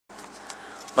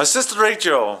My sister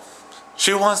Rachel,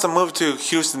 she wants to move to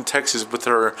Houston, Texas with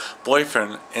her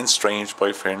boyfriend, estranged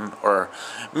boyfriend, or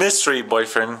mystery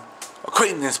boyfriend,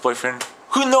 acquaintance boyfriend,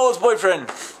 who knows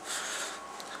boyfriend.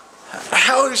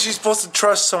 How is she supposed to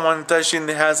trust someone that she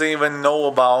hasn't even know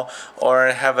about or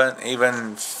haven't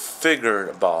even figured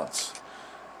about?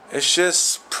 It's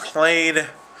just plain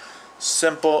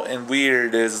simple and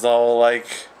weird. Is though like,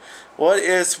 what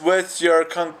is with your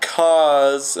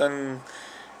cause and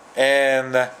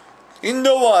you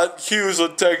know what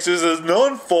Houston, Texas is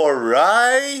known for,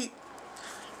 right?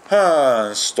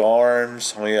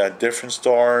 Storms. We got different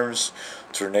storms,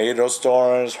 tornado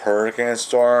storms, hurricane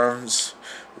storms,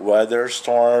 weather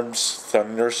storms,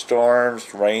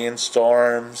 thunderstorms,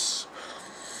 rainstorms.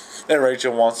 And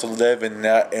Rachel wants to live in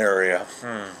that area.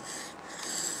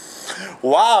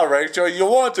 Wow, Rachel, you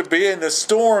want to be in the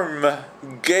storm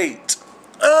gate.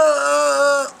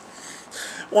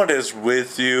 What is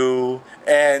with you?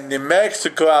 And New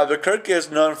Mexico, Albuquerque is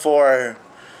known for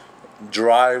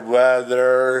dry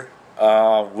weather,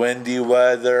 windy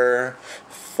weather,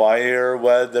 fire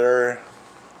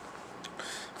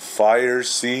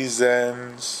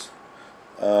seasons,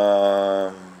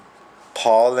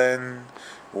 pollen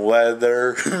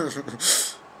weather,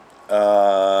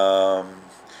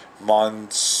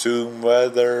 monsoon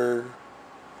weather,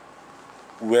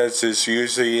 which is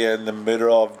usually in the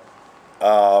middle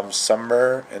of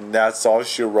summer, and that's all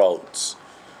she wrote.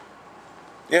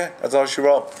 Yeah, that's all she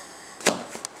wrote.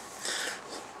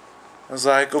 I was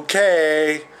like,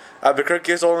 okay,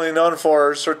 Albuquerque is only known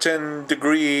for a certain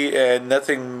degree and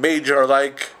nothing major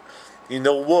like, you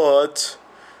know what?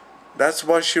 That's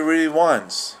what she really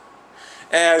wants.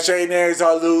 And she needs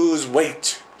to lose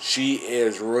weight. She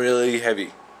is really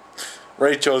heavy.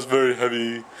 Rachel's very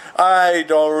heavy. I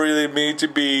don't really mean to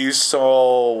be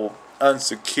so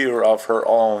unsecure of her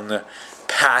own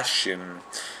passion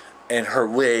and her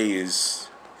ways.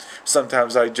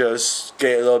 Sometimes I just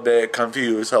get a little bit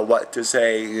confused on what to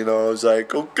say. You know, it's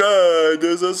like, okay,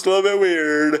 this is a little bit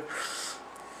weird.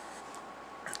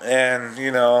 And,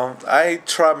 you know, I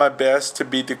try my best to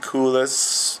be the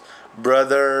coolest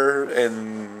brother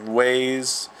in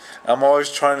ways. I'm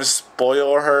always trying to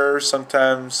spoil her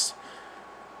sometimes.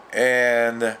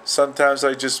 And sometimes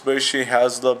I just wish she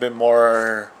has a little bit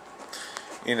more,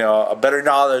 you know, a better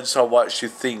knowledge of what she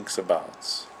thinks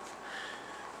about.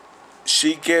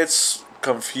 She gets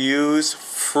confused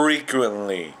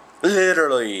frequently.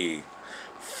 Literally.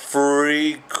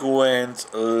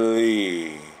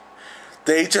 Frequently.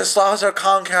 They just lost their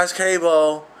Comcast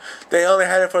cable. They only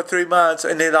had it for 3 months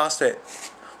and they lost it.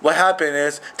 What happened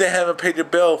is they haven't paid the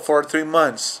bill for 3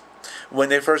 months. When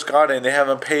they first got it, they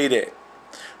haven't paid it.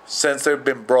 Since they've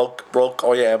been broke.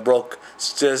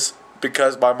 It's just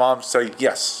because my mom said,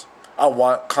 yes, I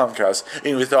want Comcast,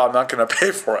 even though I'm not going to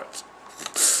pay for it.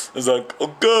 It's like,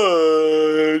 oh,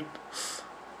 good.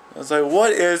 I was like,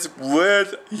 what is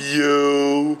with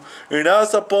you? You're not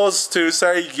supposed to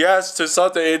say yes to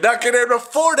something. You're not going to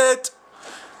afford it.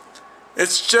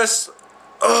 It's just,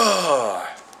 you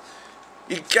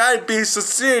gotta be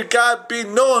sincere. You gotta be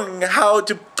knowing how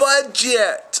to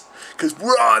budget. Because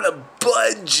we're on a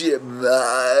budget,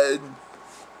 man.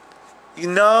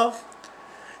 You know?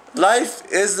 Life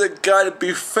isn't gonna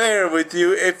be fair with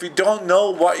you if you don't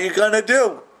know what you're gonna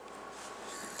do.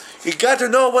 You got to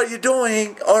know what you're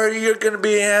doing, or you're gonna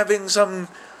be having some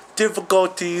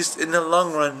difficulties in the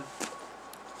long run.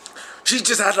 She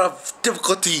just had a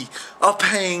difficulty of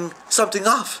paying something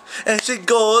off, and she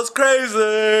goes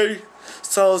crazy.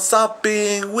 So stop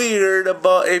being weird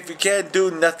about if you can't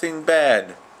do nothing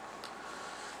bad.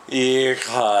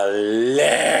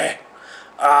 Híjole.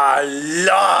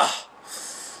 Allah.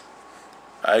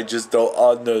 I just don't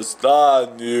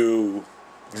understand you.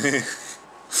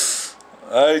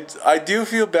 I do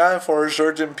feel bad for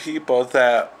certain people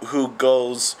who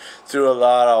goes through a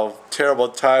lot of terrible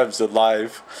times in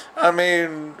life. I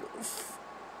mean,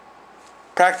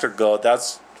 practical,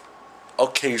 that's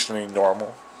occasionally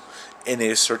normal in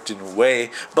a certain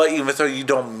way. But even though you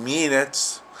don't mean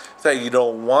it, that you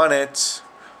don't want it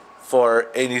for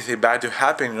anything bad to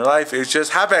happen in your life, it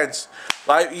just happens.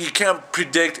 Like, you can't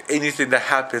predict anything that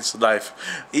happens in life.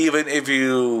 Even if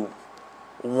you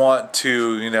want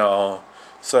to, you know,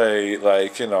 say,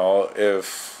 like, you know,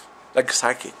 if, like a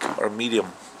psychic or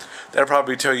medium, they'll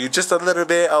probably tell you just a little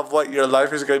bit of what your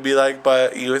life is going to be like,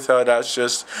 but even though that's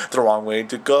just the wrong way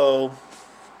to go.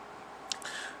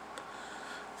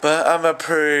 But I'm a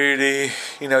pretty,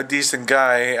 you know, decent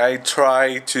guy. I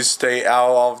try to stay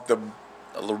out of the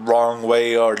the wrong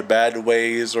way or the bad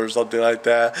ways or something like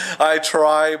that. I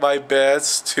try my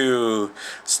best to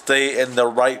stay in the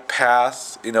right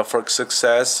path, for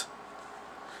success.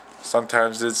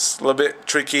 Sometimes it's a little bit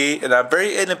tricky, and I'm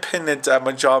very independent at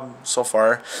my job so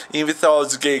far, even though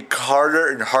it's getting harder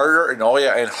and harder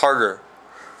and harder.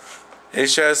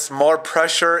 It's just more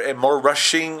pressure and more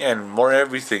rushing and more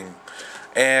everything.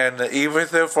 And even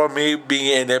though for me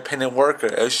being an independent worker,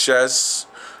 it's just,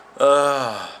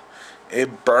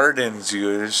 it burdens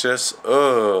you. It's just,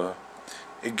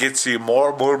 it gets you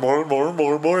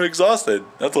more exhausted.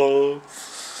 That's all.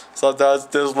 Sometimes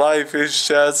this life is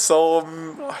just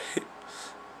so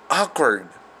awkward.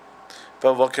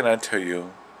 But what can I tell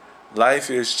you? Life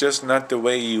is just not the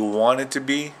way you want it to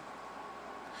be.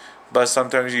 But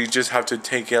sometimes you just have to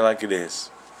take it like it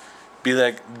is.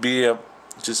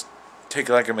 Just take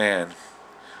it like a man.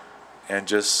 And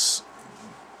just,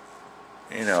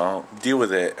 deal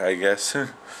with it, I guess.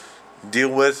 Deal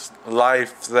with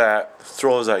life that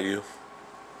throws at you.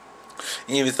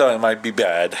 Even though it might be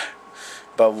bad.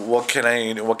 But what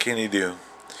can you do?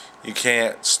 You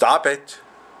can't stop it.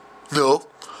 No,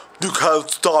 you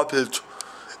can't stop it.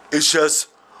 It's just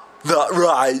not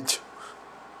right.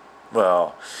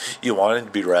 Well, you want it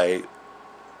to be right.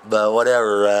 But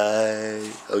whatever,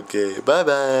 right? Okay,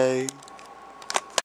 bye-bye.